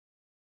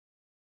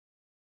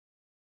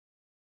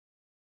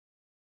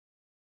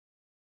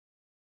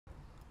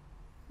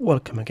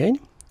Welcome again,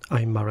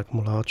 I'm Marek,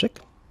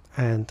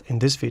 and in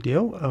this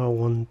video I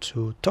want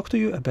to talk to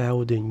you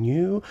about the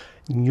new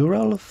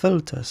neural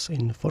filters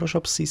in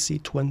Photoshop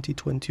CC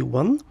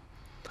 2021,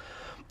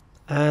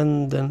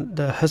 and then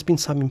there has been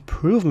some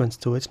improvements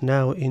to it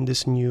now in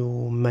this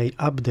new May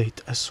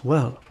update as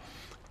well.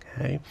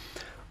 Okay,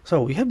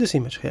 so we have this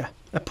image here,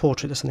 a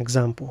portrait as an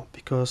example,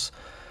 because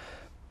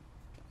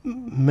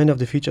many of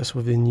the features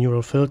with the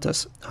neural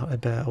filters are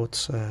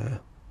about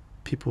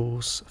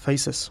people's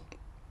faces.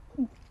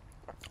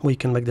 We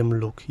can make them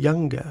look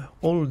younger,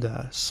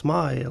 older,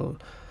 smile,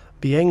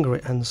 be angry,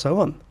 and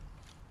so on.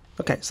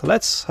 Okay, so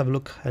let's have a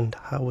look at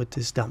how it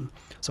is done.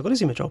 So I've got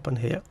this image open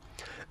here,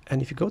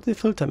 and if you go to the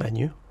filter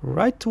menu,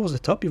 right towards the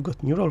top you've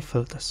got neural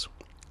filters.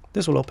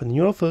 This will open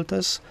neural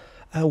filters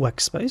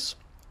workspace.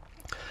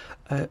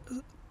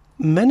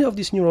 Many of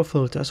these neural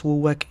filters will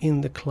work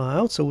in the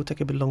cloud, so it will take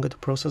a bit longer to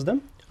process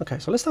them. Okay,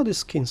 so let's start this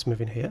skin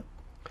smoothing here.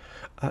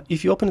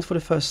 If you open it for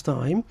the first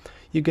time,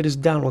 you get this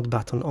download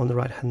button on the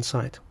right hand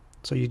side.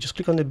 So you just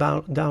click on the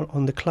down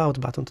on the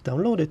cloud button to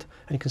download it,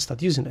 and you can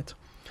start using it.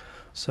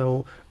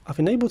 So I've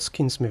enabled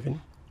skin smoothing,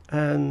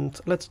 and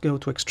let's go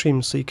to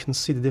extreme so you can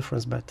see the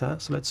difference better.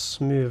 So let's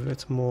smooth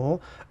it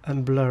more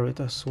and blur it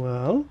as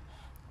well.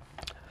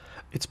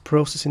 It's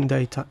processing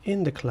data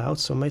in the cloud,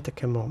 so it may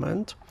take a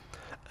moment.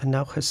 And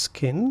now her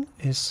skin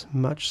is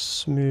much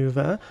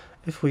smoother.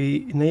 If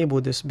we enable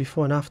this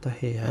before and after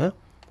here,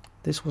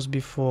 this was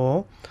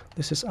before,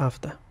 this is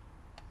after.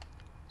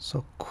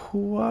 So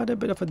quite a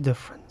bit of a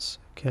difference.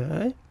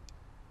 Okay,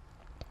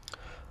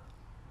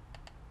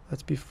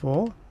 that's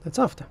before, that's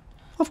after.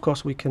 Of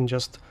course we can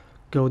just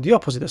go the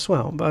opposite as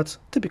well, but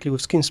typically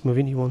with skin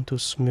smoothing you want to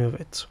smooth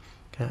it.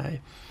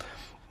 Okay,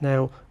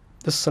 now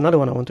this is another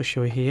one I want to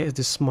show you here, is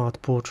the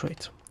smart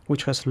portrait,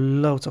 which has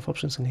loads of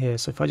options in here.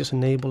 So if I just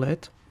enable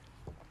it,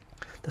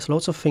 there's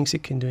lots of things you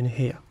can do in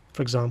here.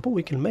 For example,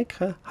 we can make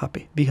her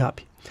happy, be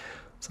happy.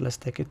 So let's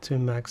take it to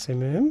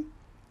maximum.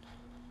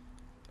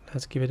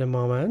 Let's give it a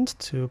moment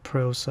to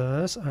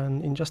process,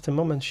 and in just a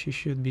moment she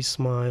should be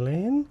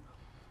smiling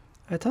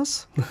at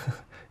us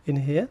in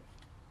here.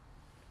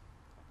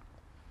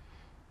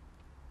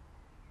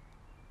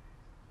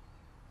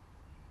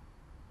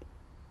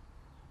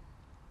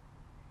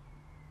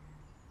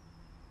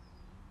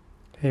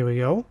 Here we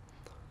go.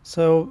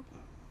 So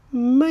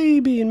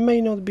maybe it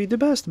may not be the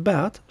best,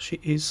 but she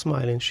is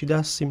smiling. She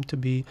does seem to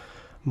be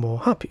more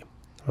happy,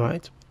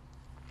 right?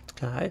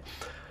 Okay.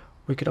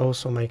 We could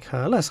also make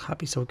her less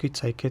happy, so we could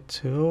take it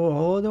to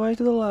all the way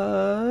to the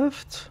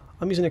left.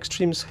 I'm using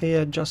extremes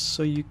here just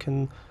so you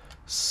can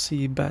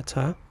see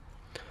better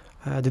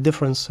the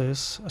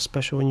differences,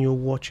 especially when you're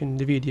watching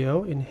the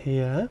video in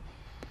here.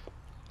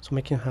 So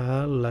making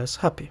her less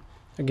happy.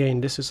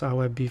 Again, this is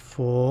our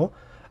before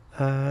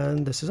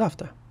and this is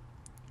after.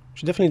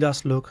 She definitely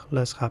does look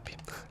less happy.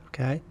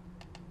 Okay,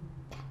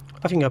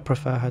 I think I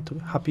prefer her to be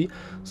happy,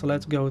 so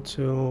let's go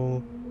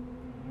to,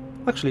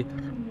 actually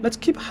let's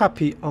keep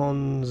happy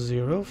on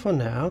 0 for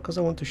now, because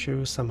I want to show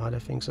you some other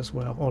things as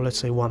well. Or let's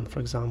say 1, for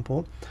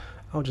example.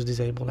 I'll just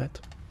disable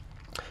it.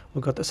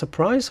 We've got a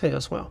surprise here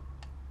as well,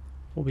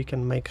 where we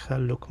can make her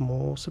look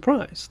more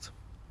surprised.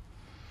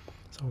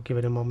 So we'll give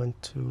it a moment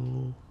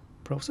to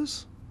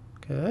process.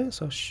 Okay,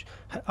 so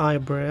her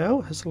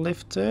eyebrow has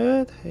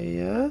lifted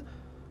here.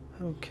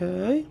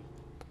 Okay,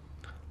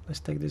 let's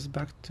take this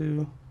back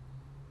to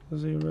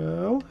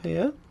 0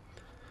 here,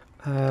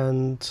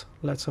 and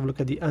let's have a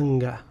look at the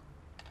anger.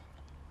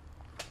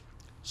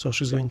 So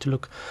she's going to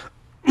look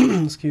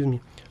excuse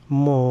me,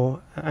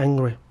 more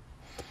angry.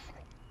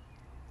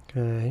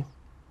 Okay,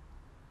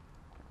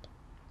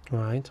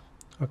 right,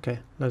 okay,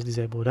 let's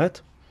disable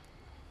that.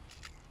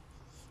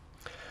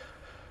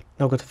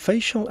 Now we've got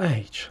facial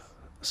age,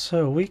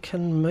 so we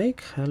can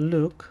make her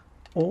look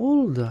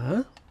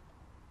older,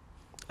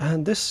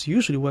 and this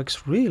usually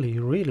works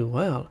really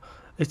well.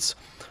 It's,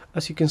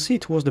 as you can see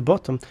towards the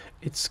bottom,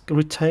 it's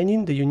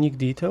retaining the unique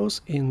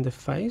details in the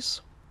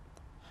face.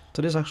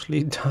 So this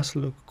actually does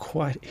look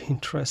quite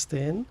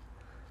interesting.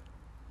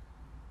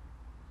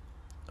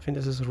 I think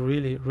this is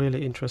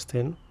really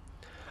interesting.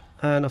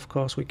 And of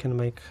course we can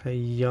make her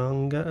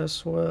younger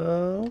as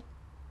well.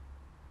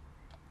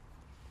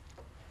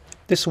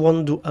 This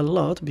won't do a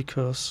lot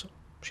because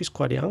she's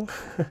quite young,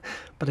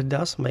 but it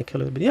does make her a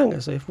little bit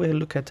younger. So if we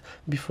look at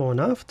before and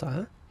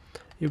after,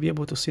 you'll be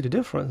able to see the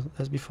difference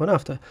as before and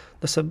after.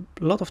 There's a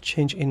lot of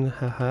change in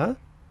her hair,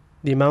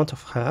 the amount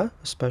of hair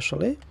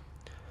especially,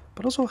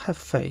 but also her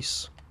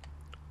face.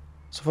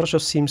 So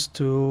Photoshop seems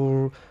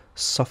to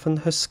soften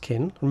her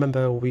skin.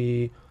 Remember,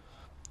 we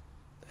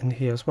in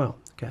here as well.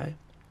 Okay,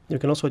 you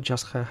can also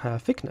adjust her hair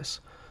thickness,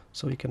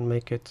 so you can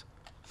make it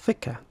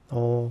thicker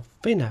or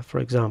thinner, for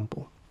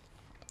example,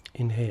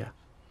 in here.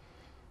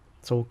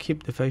 So we'll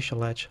keep the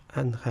facial edge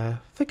and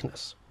hair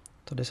thickness.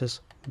 So this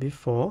is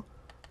before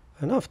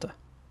and after.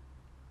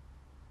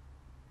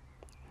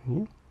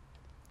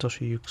 So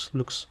she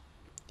looks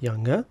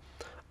younger,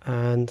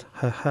 and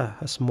her hair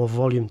has more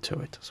volume to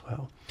it as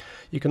well.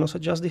 You can also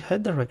adjust the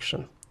head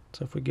direction.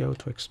 So if we go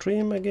to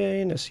extreme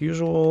again, as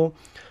usual,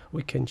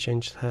 we can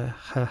change her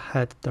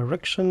head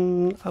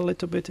direction a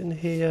little bit in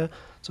here.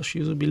 So she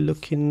will be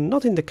looking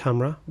not in the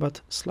camera,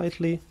 but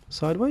slightly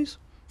sideways.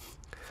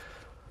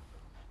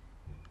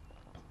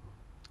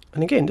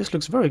 And again, this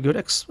looks very good,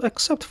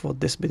 except for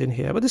this bit in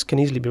here, but this can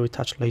easily be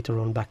retouched later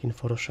on back in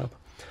Photoshop.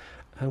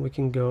 And we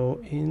can go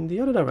in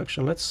the other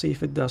direction. Let's see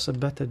if it does a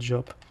better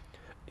job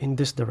in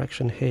this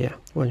direction here,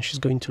 when she's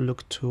going to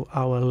look to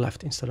our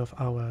left instead of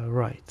our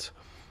right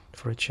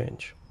for a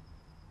change.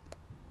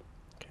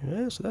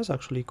 Okay, so that's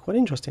actually quite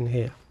interesting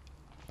here.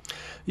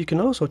 You can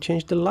also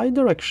change the light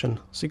direction.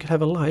 So you could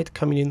have a light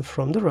coming in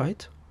from the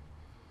right,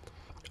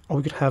 or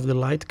we could have the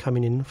light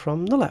coming in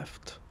from the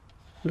left.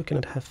 Looking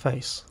at her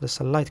face, there's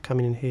a light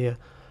coming in here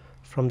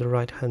from the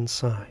right hand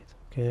side.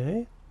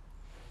 Okay,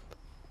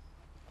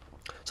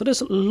 so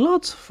there's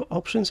lots of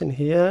options in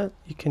here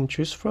you can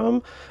choose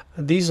from.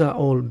 These are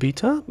all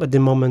beta at the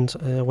moment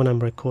when I'm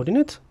recording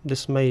it.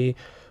 This may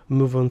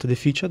move on to the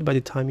featured by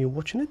the time you're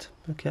watching it.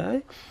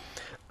 Okay,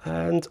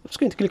 and I'm just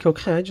going to click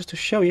OK just to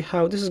show you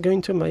how this is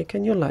going to make a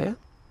new layer.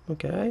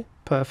 Okay,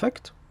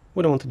 perfect.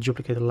 We don't want to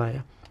duplicate a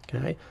layer.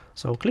 Okay,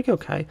 so click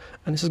OK,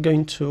 and this is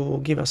going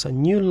to give us a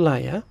new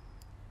layer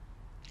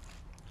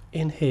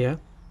in here,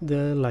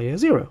 the layer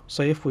 0.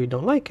 So if we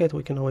don't like it,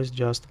 we can always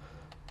just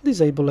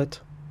disable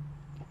it,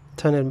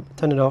 turn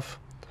it off,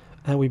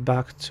 and we're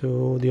back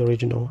to the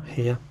original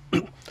here.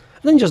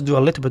 Then just do a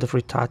little bit of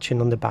retouching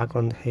on the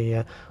background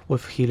here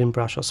with healing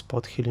brush or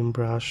spot healing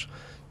brush,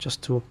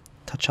 just to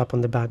touch up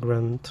on the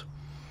background.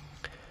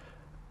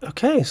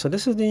 Okay, so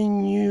this is the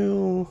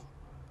new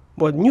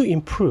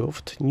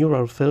improved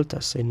neural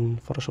filters in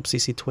Photoshop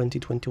CC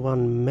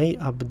 2021 May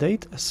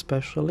update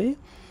especially.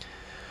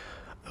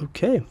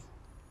 Okay,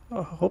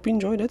 I hope you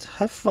enjoyed it.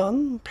 Have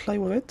fun, play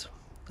with it,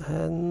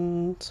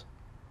 and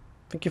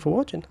thank you for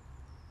watching.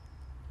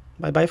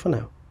 Bye bye for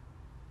now.